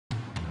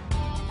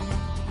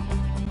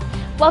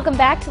Welcome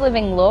back to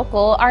Living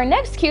Local. Our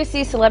next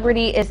QC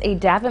celebrity is a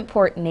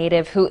Davenport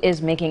native who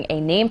is making a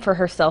name for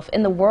herself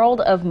in the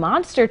world of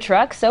monster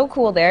trucks. So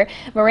cool there.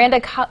 Myranda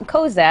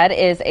Cozad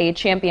is a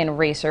champion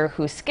racer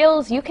whose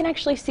skills you can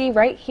actually see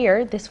right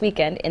here this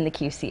weekend in the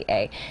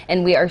QCA.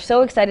 And we are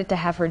so excited to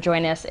have her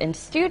join us in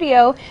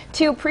studio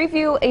to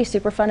preview a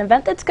super fun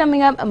event that's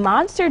coming up,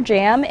 Monster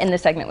Jam, in the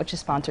segment which is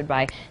sponsored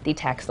by the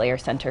Tax Layer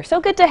Center. So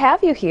good to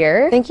have you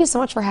here. Thank you so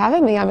much for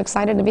having me. I'm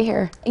excited to be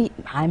here.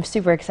 I'm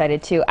super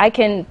excited too. I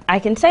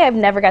can say I've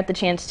never got the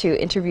chance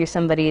to interview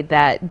somebody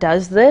that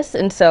does this,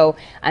 and so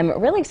I'm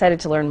really excited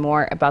to learn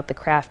more about the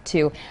craft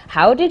too.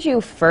 How did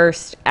you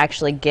first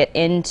actually get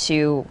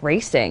into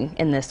racing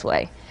in this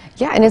way?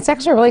 Yeah, and it's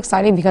actually really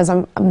exciting because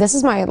this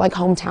is my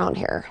hometown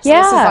here. So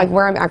yeah. This is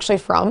where I'm actually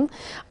from.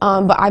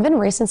 But I've been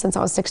racing since I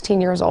was 16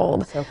 years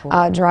old. So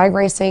cool. Drag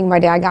racing, my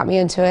dad got me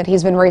into it.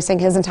 He's been racing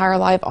his entire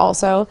life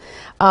also.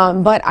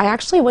 But I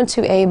actually went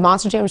to a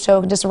Monster Jam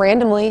show just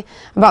randomly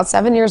about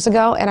 7 years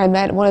ago, and I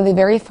met one of the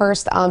very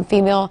first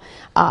female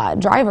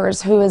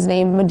drivers who is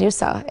named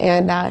Medusa.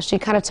 And she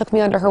kind of took me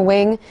under her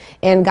wing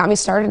and got me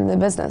started in the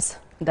business.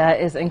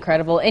 That is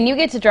incredible. And you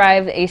get to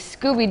drive a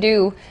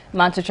Scooby-Doo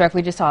monster truck.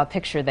 We just saw a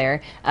picture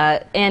there.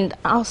 And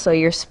also,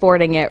 you're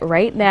sporting it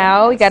right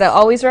now. Yes. You got to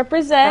always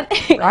represent.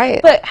 Right.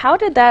 But how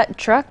did that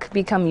truck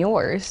become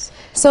yours?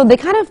 So they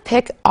kind of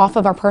pick off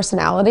of our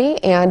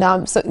personality.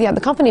 And so, yeah, the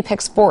company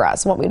picks for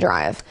us what we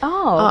drive.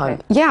 Oh,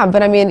 okay. Yeah,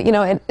 but I mean, you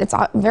know, it's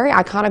a very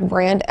iconic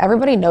brand.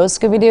 Everybody knows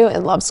Scooby-Doo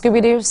and loves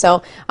Scooby-Doo.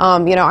 So,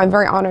 you know, I'm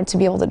very honored to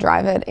be able to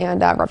drive it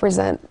and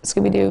represent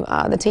Scooby-Doo,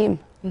 the team.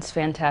 It's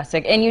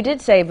fantastic. And you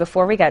did say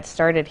before we got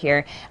started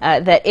here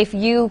that if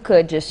you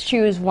could just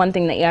choose one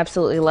thing that you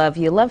absolutely love,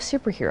 you love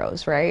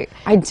superheroes, right?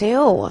 I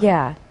do.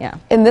 Yeah, yeah.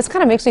 And this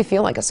kind of makes me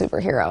feel like a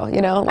superhero,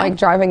 you know, like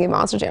driving a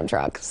Monster Jam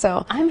truck.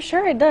 So I'm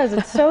sure it does.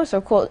 It's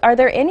so cool. Are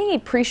there any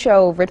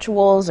pre-show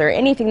rituals or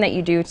anything that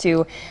you do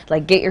to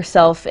get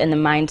yourself in the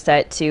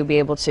mindset to be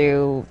able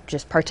to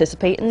just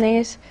participate in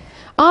these?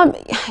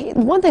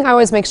 One thing I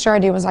always make sure I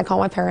do is I call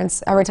my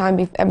parents every time,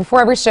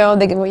 before every show.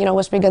 They can, you know,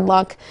 wish me good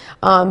luck.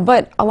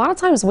 But a lot of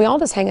times we all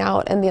just hang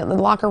out in the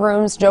locker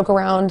rooms, joke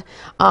around.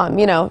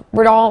 You know,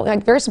 we're all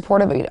very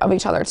supportive of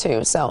each other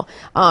too. So,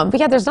 but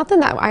yeah, there's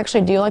nothing that I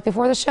actually do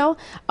before the show.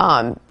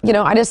 You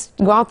know, I just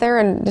go out there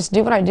and just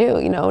do what I do.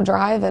 You know,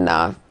 drive and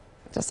I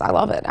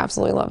love it.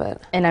 Absolutely love it.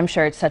 And I'm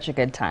sure it's such a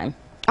good time.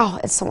 Oh,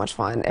 it's so much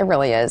fun. It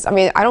really is. I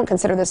mean, I don't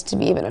consider this to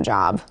be even a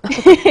job.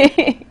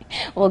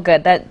 Well,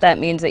 good. That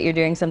means that you're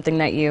doing something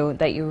that you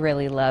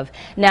really love.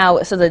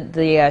 Now, so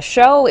the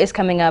show is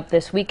coming up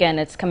this weekend.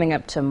 It's coming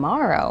up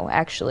tomorrow,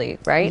 actually,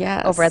 right?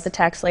 Yes. Over at the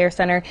Tax Layer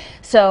Center.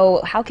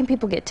 So how can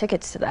people get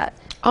tickets to that?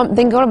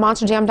 They can go to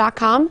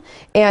monsterjam.com,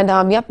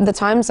 and yep, the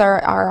times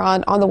are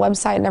on the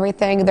website and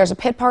everything. There's a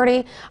pit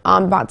party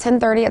about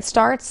 10:30 it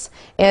starts,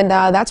 and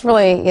that's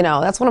really, you know,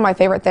 that's one of my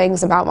favorite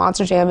things about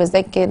Monster Jam is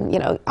they can, you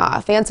know,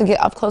 fans can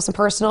get up close and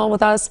personal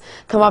with us,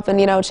 come up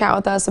and, you know, chat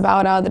with us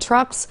about the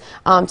trucks,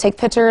 take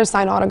pictures,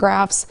 sign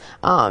autographs.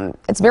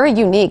 It's very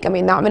unique. I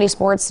mean, not many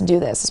sports do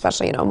this,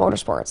 especially, you know,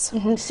 motorsports.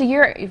 Mm-hmm. So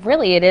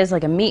it is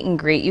like a meet and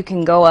greet. You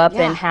can go up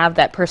and have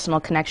that personal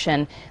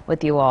connection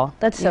with you all.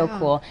 That's so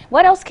cool.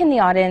 What else can the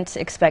audience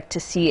expect to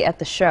see at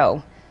the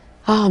show?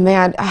 Oh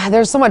man,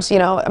 there's so much, you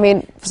know, I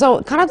mean,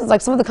 so kind of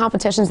like some of the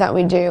competitions that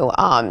we do.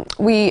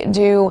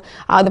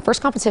 The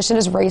first competition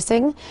is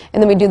racing,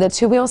 and then we do the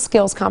two-wheel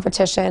skills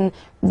competition,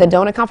 the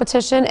donut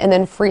competition, and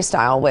then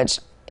freestyle, which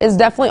is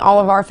definitely all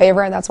of our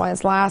favorite. That's why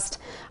it's last.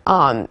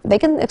 They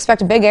can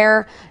expect big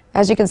air.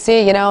 As you can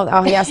see, you know,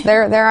 oh yes,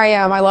 there I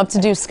am. I love to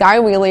do sky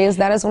wheelies.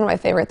 That is one of my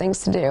favorite things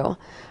to do.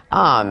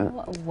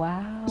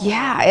 Wow.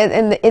 Yeah,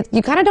 and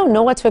you kind of don't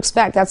know what to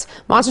expect.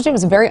 Monster Jam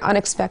is very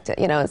unexpected.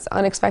 You know, it's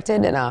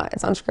unexpected and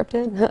it's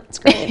unscripted. It's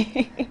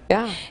great.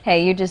 Yeah.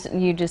 Hey, you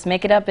just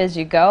make it up as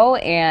you go,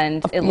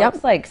 and it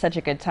looks like such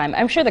a good time.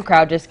 I'm sure the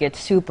crowd just gets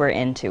super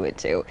into it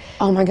too.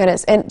 Oh my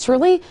goodness! And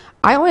truly,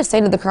 I always say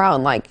to the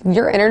crowd,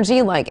 your energy,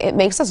 it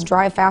makes us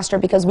drive faster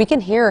because we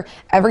can hear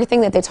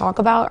everything that they talk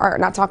about, or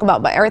not talk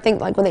about, but everything,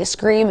 when they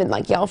scream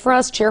and yell for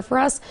us, cheer for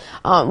us,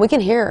 we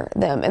can hear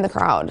them in the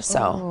crowd.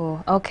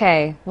 So. Ooh,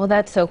 okay. Well,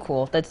 that's so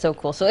cool. That's so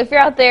cool. So if you're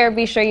out there,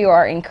 be sure you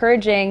are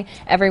encouraging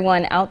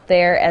everyone out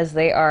there as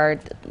they are,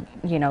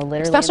 you know,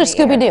 literally. Especially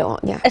Scooby-Doo.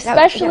 Yeah.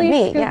 Especially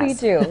me,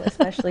 Scooby-Doo. yes.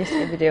 Especially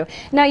Scooby-Doo.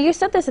 Now, you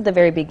said this at the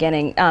very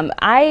beginning.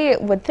 I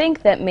would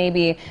think that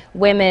maybe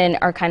women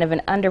are kind of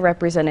an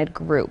underrepresented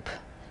group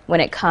when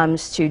it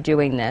comes to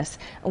doing this.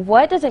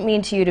 What does it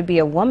mean to you to be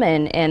a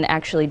woman and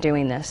actually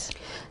doing this?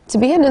 To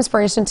be an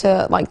inspiration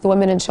to the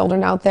women and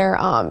children out there,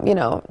 you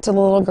know, to the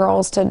little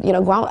girls, to, you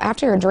know, go out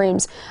after your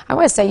dreams. I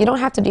always say you don't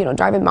have to, you know,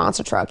 drive a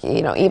monster truck,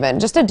 you know, even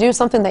just to do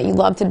something that you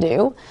love to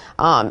do.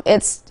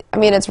 It's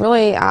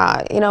really,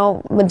 you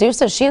know,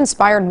 Medusa, she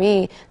inspired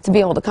me to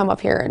be able to come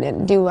up here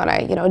and do what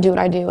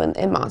I do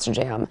in Monster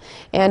Jam.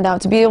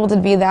 And to be able to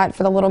be that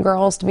for the little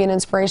girls, to be an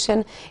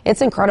inspiration,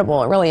 it's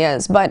incredible. It really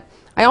is. But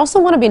I also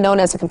want to be known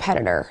as a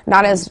competitor,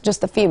 not as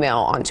just a female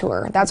on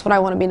tour. That's what I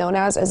want to be known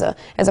as a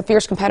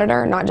fierce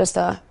competitor, not just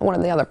one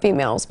of the other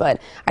females.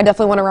 But I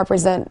definitely want to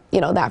represent,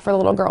 that for the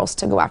little girls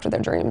to go after their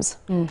dreams.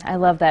 I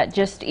love that.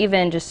 Just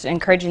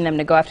encouraging them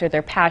to go after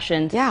their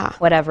passions, yeah,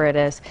 whatever it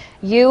is.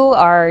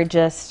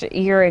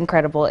 You're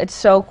incredible. It's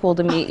so cool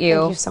to meet you.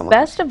 Thank you so much.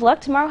 Best of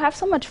luck tomorrow. Have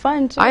so much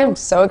fun, too. I am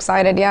so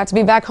excited, to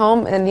be back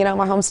home in,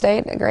 my home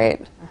state.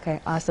 Great. Okay,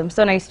 awesome.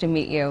 So nice to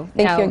meet you.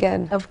 Thank you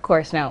again. Of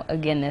course. Now,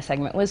 again, this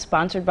segment was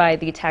sponsored by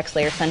the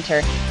TaxSlayer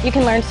Center. You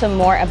can learn some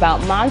more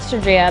about Monster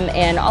Jam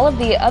and all of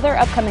the other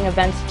upcoming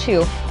events,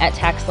 too, at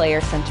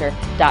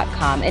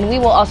TaxSlayerCenter.com. And we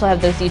will also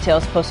have those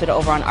details posted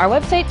over on our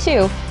website,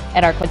 too,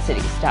 at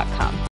OurQuadCities.com.